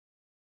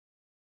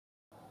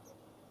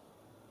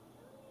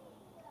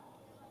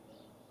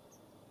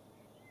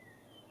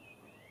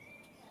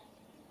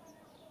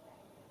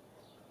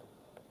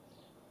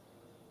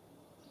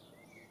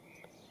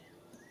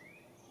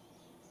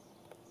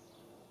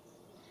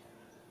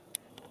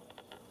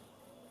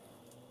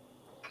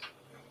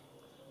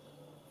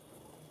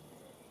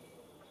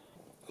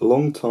A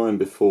long time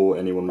before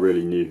anyone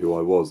really knew who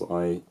I was,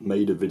 I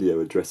made a video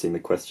addressing the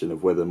question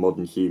of whether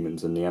modern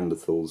humans and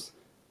Neanderthals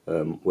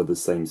were the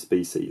same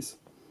species.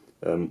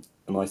 And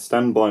I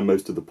stand by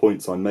most of the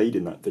points I made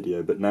in that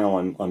video, but now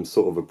I'm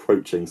sort of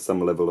approaching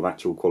some level of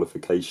actual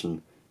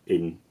qualification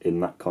in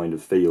that kind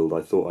of field.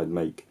 I thought I'd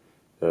make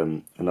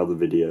another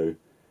video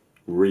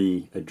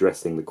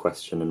re-addressing the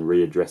question and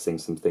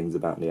readdressing some things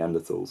about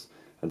Neanderthals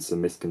and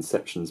some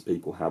misconceptions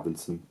people have and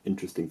some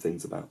interesting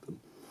things about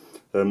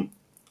them.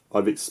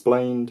 I've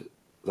explained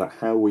that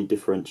how we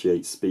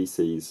differentiate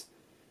species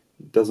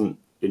doesn't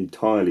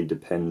entirely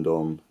depend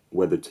on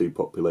whether two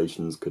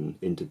populations can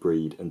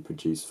interbreed and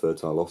produce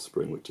fertile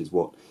offspring, which is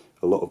what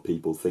a lot of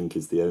people think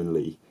is the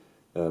only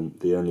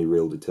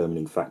real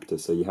determining factor.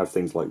 So you have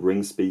things like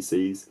ring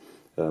species,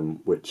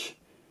 which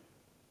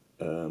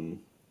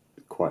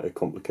quite a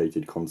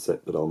complicated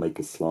concept, but I'll make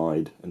a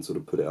slide and sort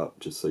of put it up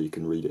just so you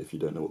can read it if you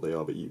don't know what they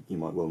are, but you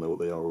might well know what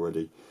they are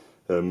already.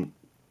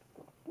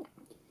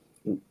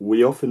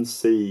 We often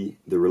see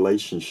the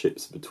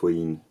relationships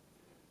between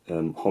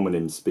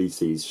hominin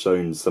species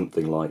shown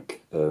something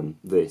like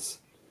this,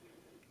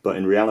 but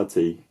in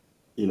reality,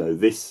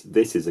 this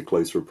is a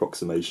closer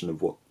approximation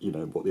of what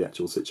the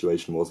actual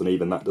situation was, and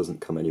even that doesn't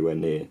come anywhere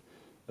near.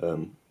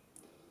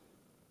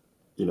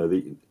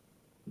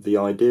 The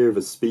idea of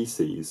a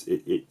species,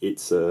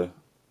 it's a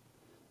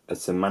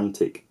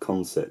semantic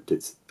concept.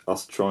 It's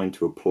us trying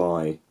to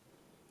apply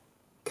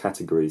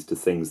categories to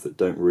things that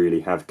don't really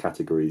have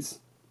categories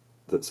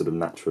that sort of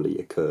naturally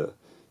occur.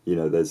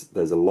 There's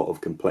a lot of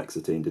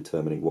complexity in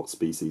determining what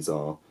species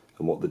are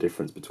and what the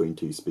difference between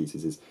two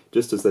species is,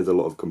 just as there's a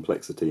lot of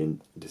complexity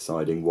in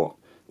deciding what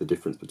the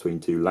difference between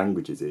two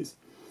languages is.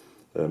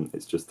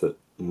 It's just that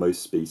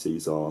most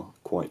species are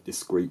quite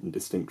discrete and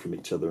distinct from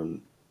each other,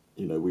 and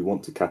we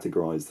want to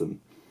categorise them,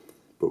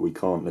 but we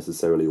can't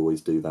necessarily always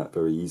do that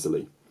very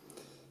easily.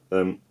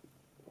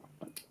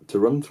 To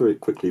run through it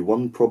quickly,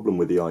 one problem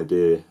with the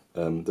idea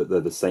that they're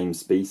the same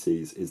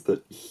species is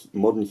that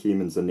modern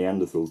humans and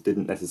Neanderthals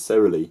didn't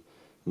necessarily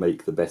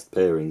make the best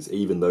pairings,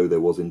 even though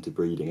there was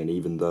interbreeding and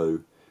even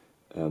though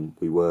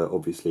we were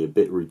obviously a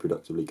bit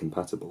reproductively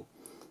compatible.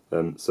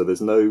 So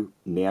there's no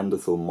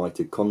Neanderthal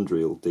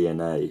mitochondrial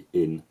DNA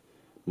in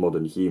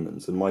modern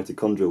humans, and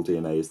mitochondrial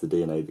DNA is the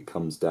DNA that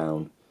comes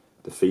down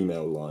the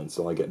female line.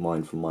 So I get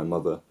mine from my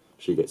mother,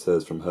 she gets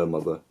hers from her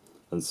mother,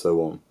 and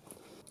so on.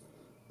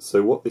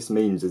 So what this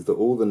means is that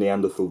all the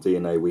Neanderthal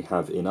DNA we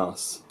have in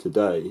us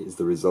today is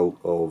the result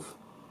of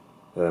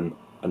a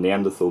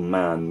Neanderthal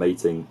man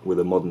mating with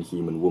a modern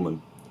human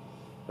woman.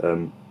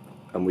 And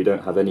we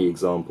don't have any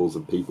examples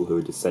of people who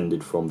are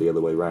descended from the other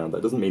way round.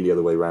 That doesn't mean the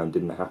other way round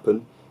didn't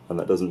happen, and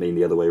that doesn't mean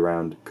the other way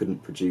round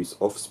couldn't produce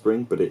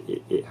offspring, but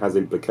it has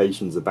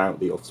implications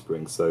about the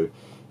offspring. So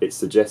it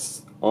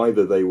suggests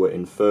either they were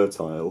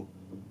infertile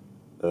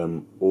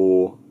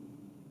or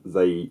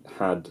they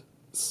had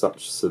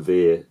such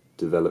severe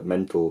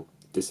developmental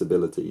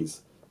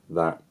disabilities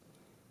that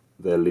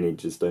their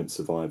lineages don't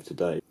survive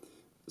today.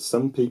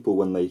 Some people,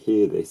 when they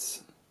hear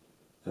this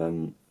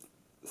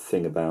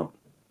thing about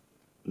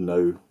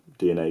no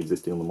DNA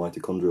existing on the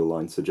mitochondrial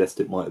line,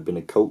 suggest it might have been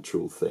a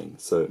cultural thing.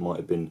 So it might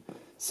have been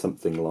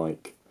something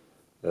like,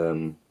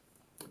 in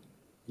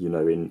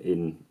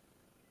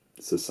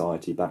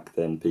society back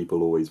then,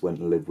 people always went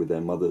and lived with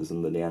their mothers,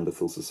 and the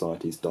Neanderthal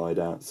societies died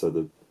out.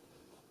 So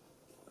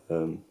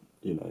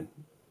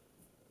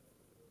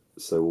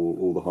so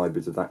all the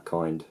hybrids of that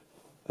kind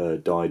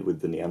died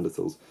with the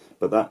Neanderthals.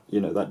 But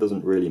that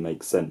doesn't really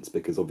make sense,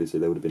 because obviously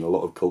there would have been a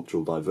lot of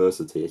cultural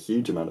diversity, a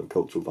huge amount of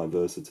cultural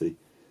diversity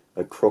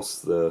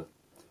across the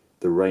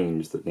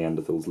range that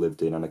Neanderthals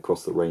lived in and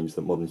across the range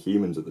that modern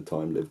humans at the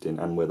time lived in,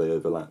 and where they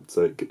overlapped.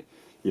 So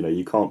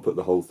you can't put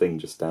the whole thing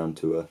just down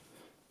to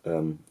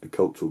a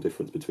cultural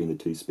difference between the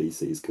two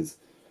species, because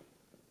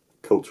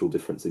cultural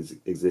differences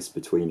exist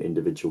between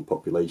individual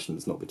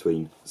populations, not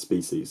between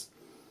species.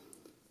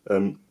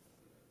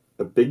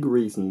 A big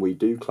reason we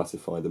do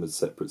classify them as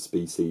separate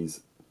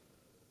species,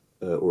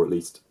 or at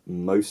least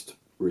most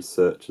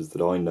researchers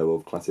that I know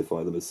of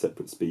classify them as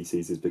separate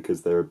species, is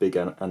because there are big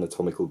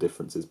anatomical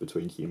differences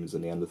between humans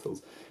and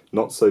Neanderthals.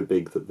 Not so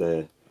big that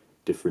they're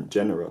different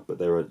genera, but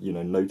there are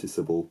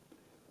noticeable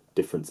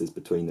differences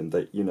between them.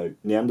 That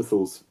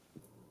Neanderthals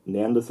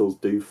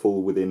do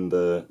fall within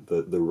the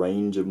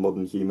range of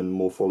modern human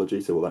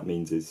morphology. So what that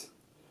means is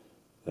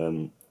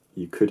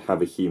you could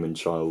have a human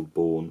child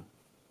born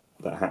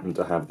that happened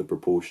to have the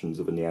proportions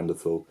of a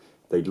Neanderthal.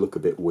 They'd look a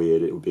bit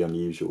weird, it would be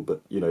unusual,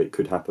 but it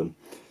could happen.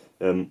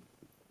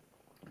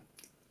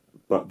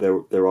 But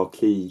there are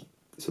key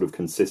sort of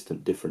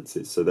consistent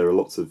differences. So there are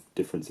lots of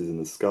differences in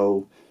the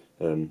skull,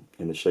 in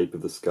the shape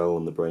of the skull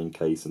and the brain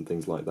case and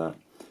things like that.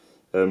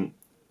 And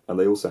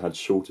they also had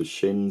shorter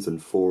shins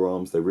and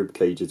forearms. Their rib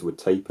cages were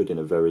tapered in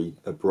a very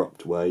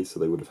abrupt way, so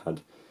they would have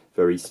had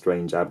very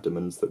strange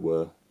abdomens that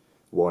were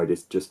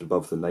widest just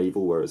above the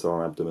navel, whereas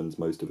our abdomens,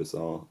 most of us,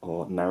 are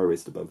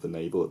narrowest above the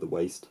navel at the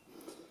waist.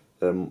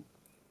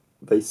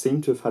 they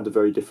seem to have had a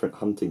very different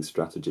hunting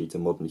strategy to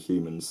modern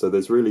humans. So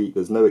there's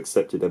no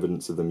accepted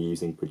evidence of them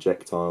using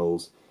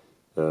projectiles,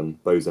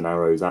 bows and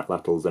arrows,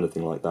 atlatls,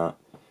 anything like that.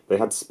 They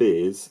had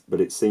spears,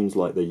 but it seems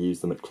like they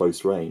used them at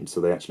close range,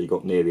 so they actually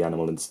got near the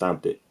animal and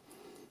stabbed it.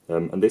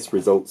 And this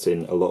results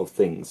in a lot of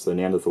things. So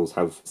Neanderthals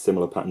have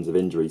similar patterns of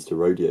injuries to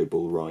rodeo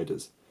bull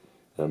riders,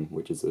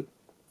 which is a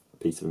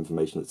piece of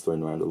information that's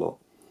thrown around a lot.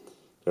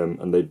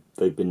 And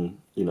they've been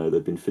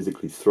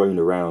physically thrown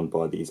around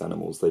by these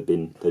animals. They've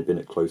been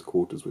at close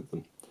quarters with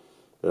them.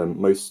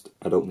 Most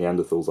adult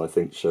Neanderthals, I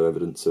think, show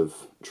evidence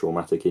of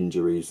traumatic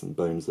injuries and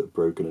bones that have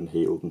broken and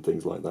healed and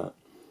things like that.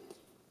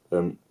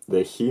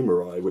 Their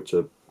humeri, which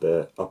are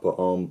their upper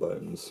arm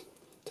bones,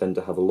 tend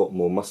to have a lot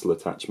more muscle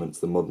attachments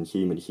than modern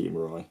human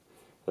humeri,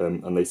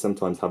 and they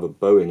sometimes have a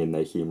bowing in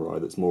their humeri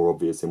that's more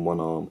obvious in one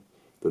arm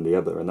than the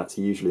other, and that's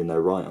usually in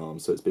their right arm.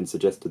 So it's been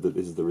suggested that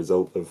this is the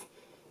result of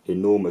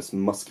enormous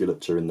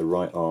musculature in the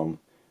right arm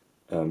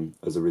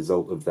as a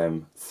result of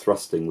them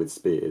thrusting with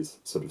spears,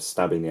 sort of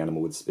stabbing the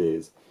animal with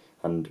spears,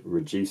 and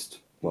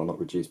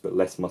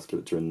less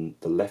musculature in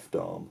the left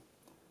arm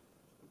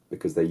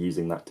because they're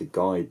using that to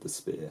guide the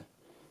spear.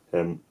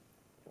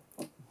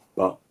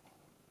 But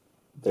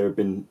there have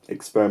been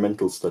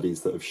experimental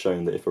studies that have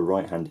shown that if a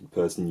right-handed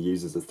person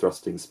uses a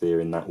thrusting spear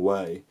in that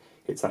way,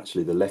 it's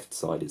actually the left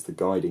side, it's the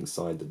guiding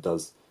side that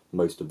does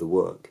most of the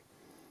work.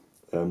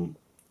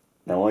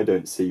 Now, I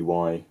don't see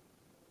why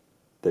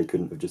they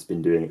couldn't have just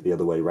been doing it the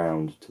other way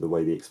round to the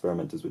way the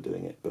experimenters were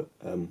doing it, but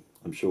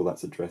I'm sure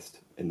that's addressed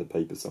in the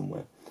paper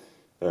somewhere.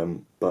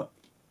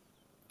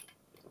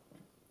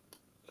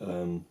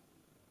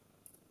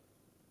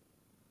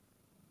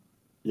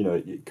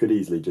 It could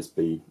easily just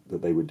be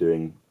that they were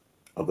doing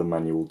other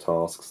manual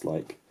tasks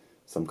like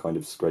some kind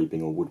of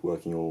scraping or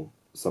woodworking or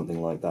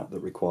something like that that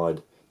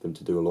required them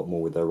to do a lot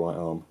more with their right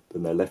arm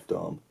than their left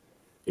arm.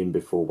 In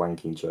before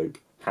wanking joke.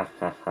 Ha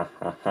ha ha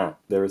ha ha.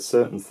 There are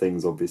certain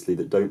things, obviously,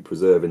 that don't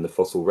preserve in the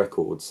fossil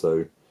record,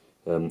 so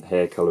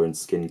hair colour and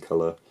skin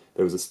colour.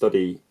 There was a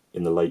study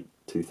in the late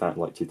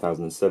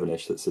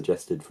 2007-ish that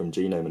suggested from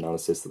genome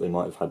analysis that they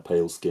might have had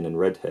pale skin and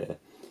red hair.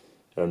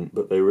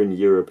 But they were in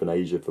Europe and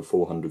Asia for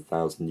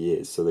 400,000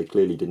 years, so they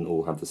clearly didn't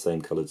all have the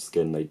same coloured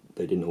skin, they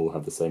didn't all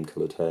have the same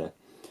coloured hair.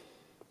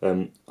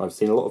 I've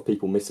seen a lot of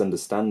people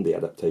misunderstand the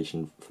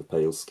adaptation for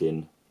pale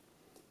skin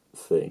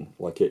thing.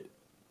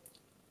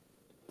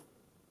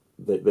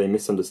 They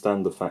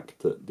misunderstand the fact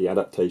that the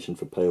adaptation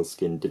for pale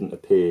skin didn't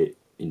appear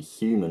in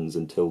humans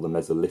until the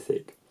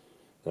Mesolithic,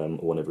 or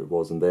whenever it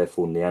was, and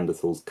therefore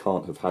Neanderthals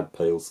can't have had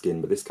pale skin,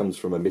 but this comes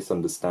from a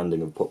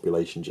misunderstanding of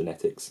population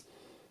genetics.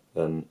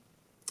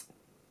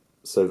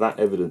 So that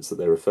evidence that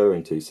they're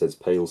referring to says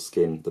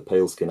the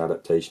pale skin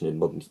adaptation in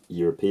modern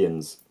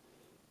Europeans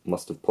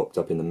must have popped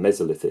up in the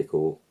Mesolithic,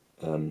 or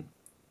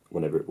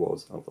whenever it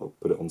was. I'll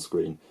put it on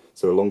screen.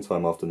 So a long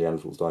time after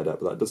Neanderthals died out,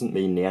 but that doesn't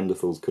mean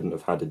Neanderthals couldn't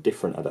have had a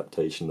different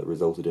adaptation that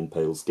resulted in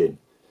pale skin.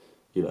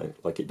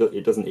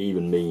 It doesn't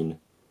even mean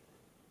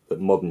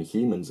that modern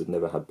humans had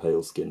never had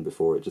pale skin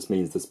before. It just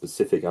means the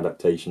specific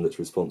adaptation that's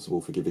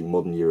responsible for giving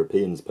modern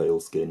Europeans pale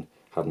skin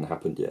hadn't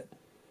happened yet.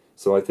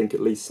 So I think at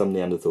least some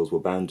Neanderthals were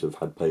bound to have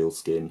had pale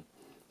skin,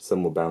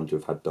 some were bound to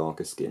have had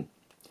darker skin.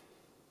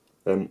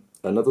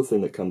 Another thing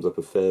that comes up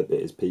a fair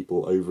bit is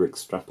people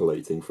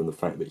over-extrapolating from the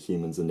fact that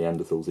humans and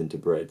Neanderthals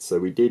interbred. So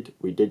we did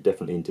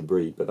definitely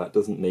interbreed, but that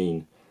doesn't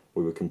mean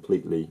we were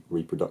completely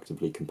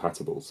reproductively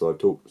compatible. So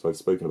I've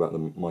spoken about the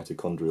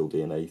mitochondrial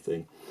DNA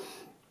thing.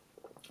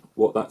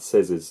 What that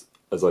says is,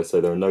 as I say,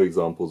 there are no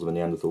examples of a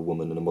Neanderthal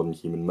woman and a modern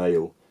human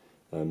male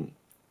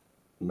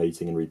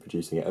mating and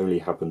reproducing. It only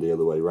happened the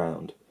other way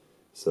round.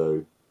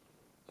 So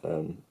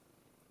the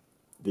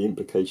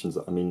implications,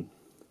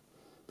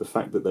 the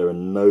fact that there are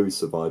no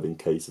surviving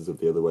cases of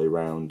the other way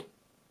round,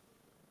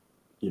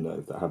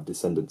 that have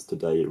descendants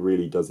today, it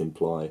really does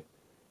imply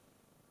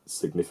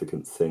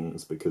significant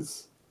things,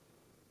 because,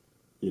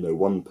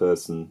 one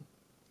person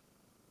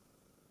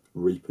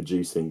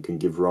reproducing can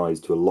give rise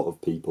to a lot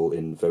of people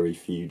in very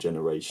few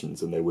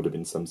generations, and there would have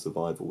been some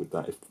survival with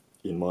that.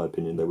 In my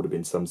opinion, there would have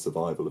been some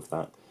survival of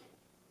that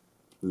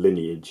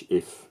lineage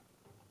if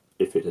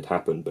it had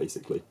happened,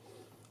 basically,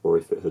 or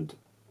if it had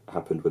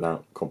happened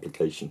without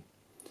complication.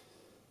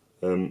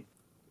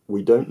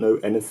 We don't know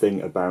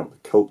anything about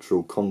the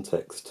cultural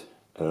context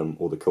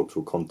or the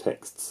cultural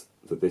contexts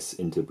that this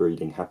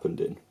interbreeding happened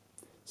in.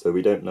 So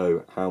we don't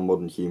know how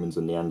modern humans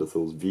and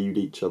Neanderthals viewed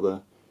each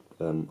other.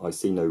 I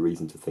see no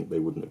reason to think they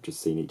wouldn't have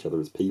just seen each other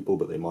as people,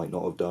 but they might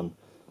not have done.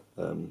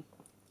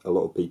 A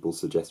lot of people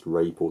suggest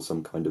rape or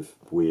some kind of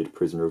weird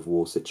prisoner of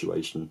war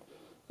situation,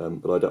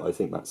 but I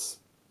think that's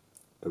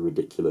a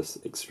ridiculous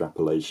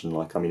extrapolation.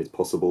 It's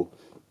possible,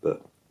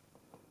 but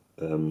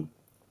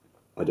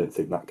I don't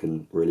think that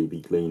can really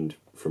be gleaned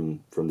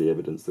from the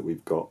evidence that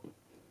we've got.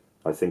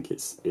 I think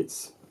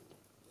it's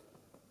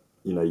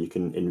you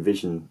can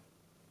envision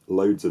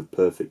loads of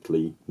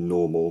perfectly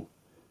normal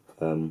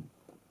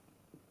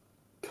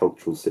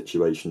cultural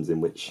situations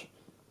in which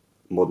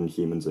modern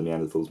humans and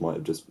Neanderthals might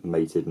have just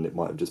mated and it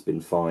might have just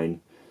been fine.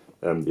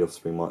 The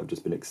offspring might have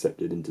just been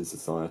accepted into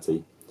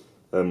society.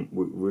 We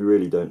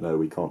really don't know.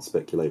 We can't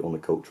speculate on the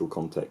cultural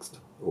context,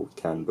 or we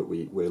can, but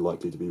we're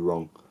likely to be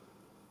wrong.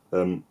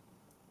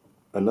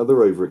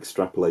 Another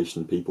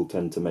over-extrapolation people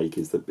tend to make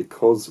is that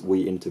because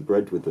we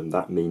interbred with them,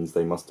 that means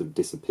they must have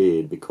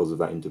disappeared because of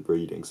that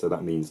interbreeding. So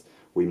that means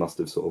we must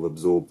have sort of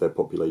absorbed their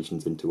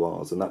populations into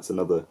ours. And that's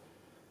another,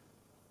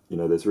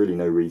 there's really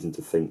no reason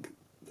to think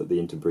that the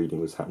interbreeding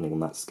was happening on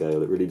that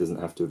scale. It really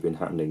doesn't have to have been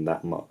happening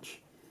that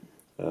much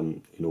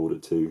in order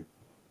to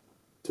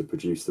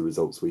produce the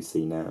results we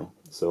see now.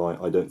 So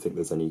I don't think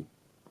there's any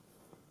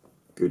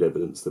good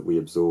evidence that we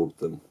absorbed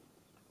them.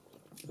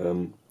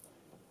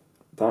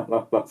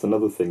 That's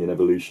another thing in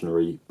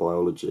evolutionary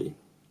biology,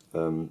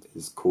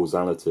 is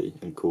causality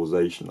and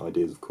causation,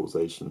 ideas of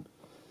causation.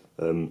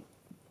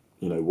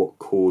 What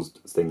caused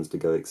things to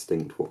go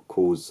extinct, what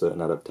caused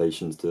certain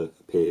adaptations to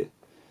appear.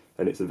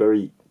 And it's a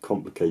very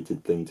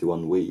complicated thing to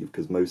unweave,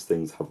 because most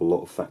things have a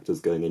lot of factors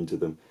going into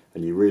them,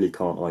 and you really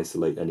can't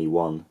isolate any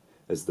one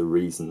as the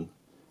reason,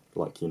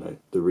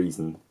 the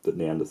reason that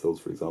Neanderthals,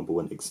 for example,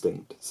 went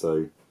extinct.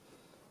 So,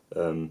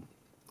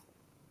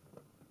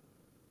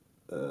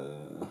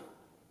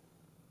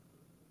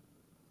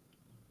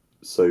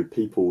 so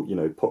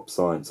people, pop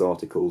science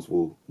articles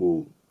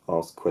will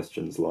ask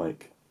questions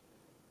like,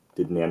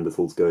 did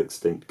Neanderthals go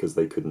extinct because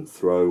they couldn't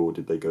throw, or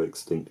did they go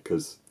extinct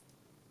because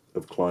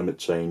of climate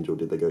change, or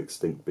did they go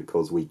extinct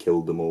because we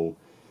killed them all?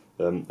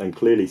 And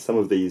clearly some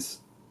of these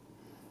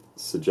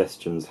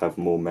suggestions have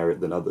more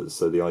merit than others.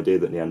 So the idea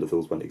that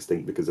Neanderthals went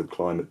extinct because of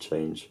climate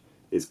change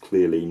is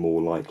clearly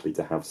more likely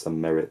to have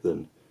some merit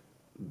than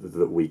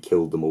that we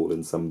killed them all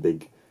in some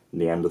big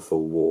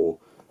Neanderthal war.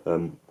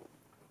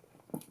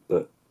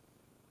 But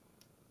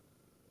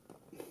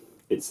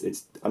it's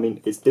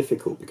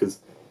difficult, because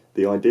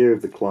the idea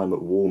of the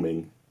climate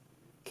warming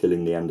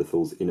killing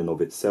Neanderthals in and of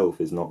itself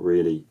is not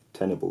really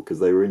tenable, because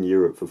they were in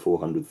Europe for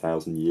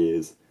 400,000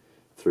 years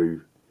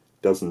through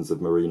dozens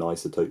of marine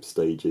isotope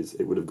stages.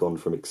 It would have gone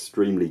from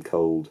extremely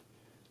cold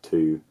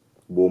to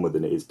warmer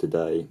than it is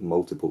today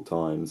multiple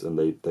times, and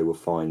they were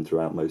fine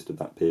throughout most of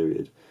that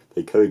period.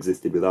 They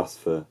coexisted with us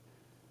for,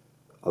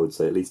 I would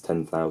say, at least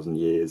 10,000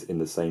 years in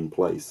the same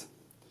place.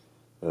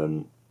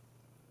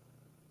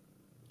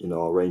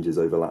 Our ranges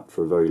overlapped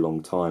for a very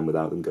long time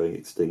without them going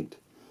extinct.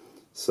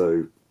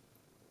 So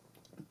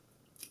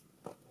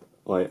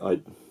I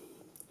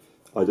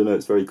don't know,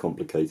 it's very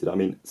complicated. I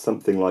mean,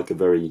 something like a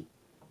very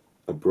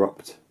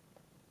abrupt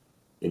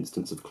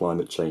instance of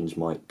climate change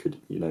might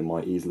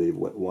easily have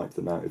wiped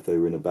them out if they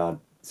were in a bad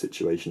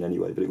situation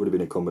anyway, but it would have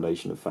been a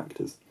combination of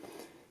factors.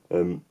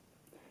 And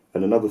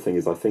another thing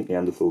is, I think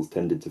Neanderthals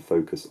tended to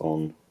focus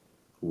on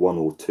one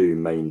or two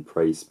main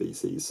prey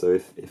species. So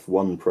if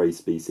one prey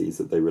species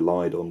that they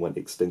relied on went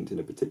extinct in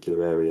a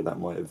particular area, that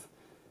might have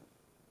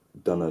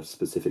done a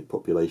specific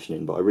population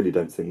in, but I really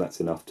don't think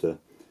that's enough to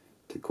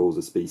cause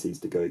a species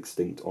to go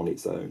extinct on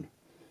its own.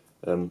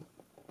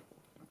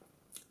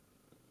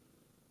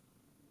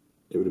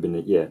 It would have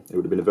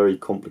been a very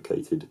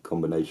complicated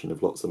combination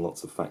of lots and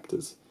lots of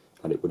factors,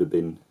 and it would have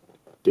been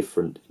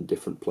different in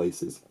different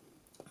places,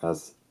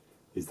 as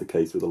is the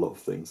case with a lot of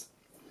things.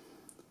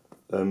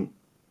 A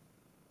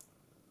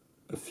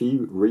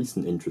few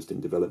recent interesting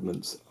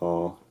developments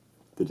are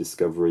the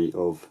discovery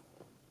of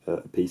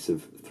a piece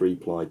of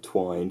 3-ply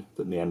twine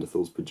that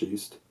Neanderthals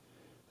produced,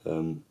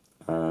 and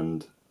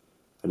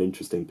an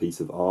interesting piece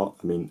of art.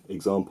 I mean,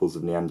 examples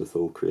of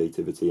Neanderthal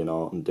creativity in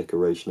art and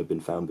decoration have been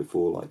found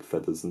before, like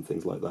feathers and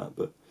things like that,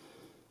 but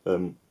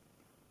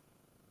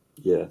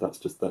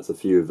that's a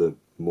few of the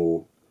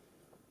more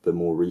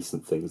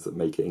recent things that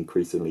make it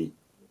increasingly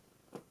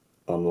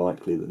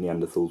unlikely that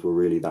Neanderthals were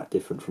really that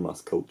different from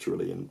us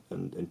culturally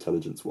and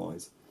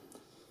intelligence-wise.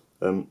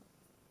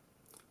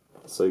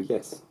 So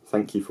yes,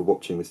 thank you for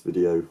watching this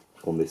video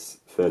on this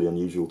fairly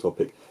unusual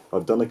topic.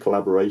 I've done a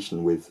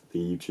collaboration with the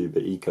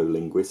YouTuber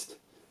Ecolinguist.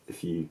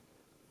 If you've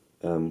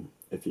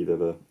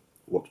ever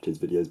watched his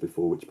videos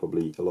before, which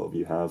probably a lot of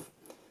you have,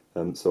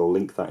 so I'll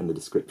link that in the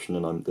description,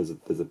 and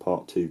there's a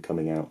part 2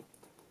 coming out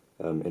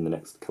in the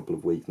next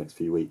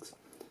few weeks.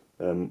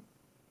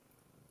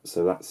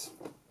 So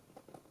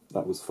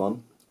that was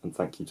fun, and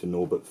thank you to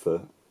Norbert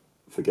for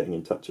getting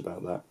in touch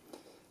about that,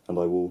 and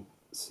I will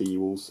see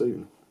you all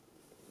soon.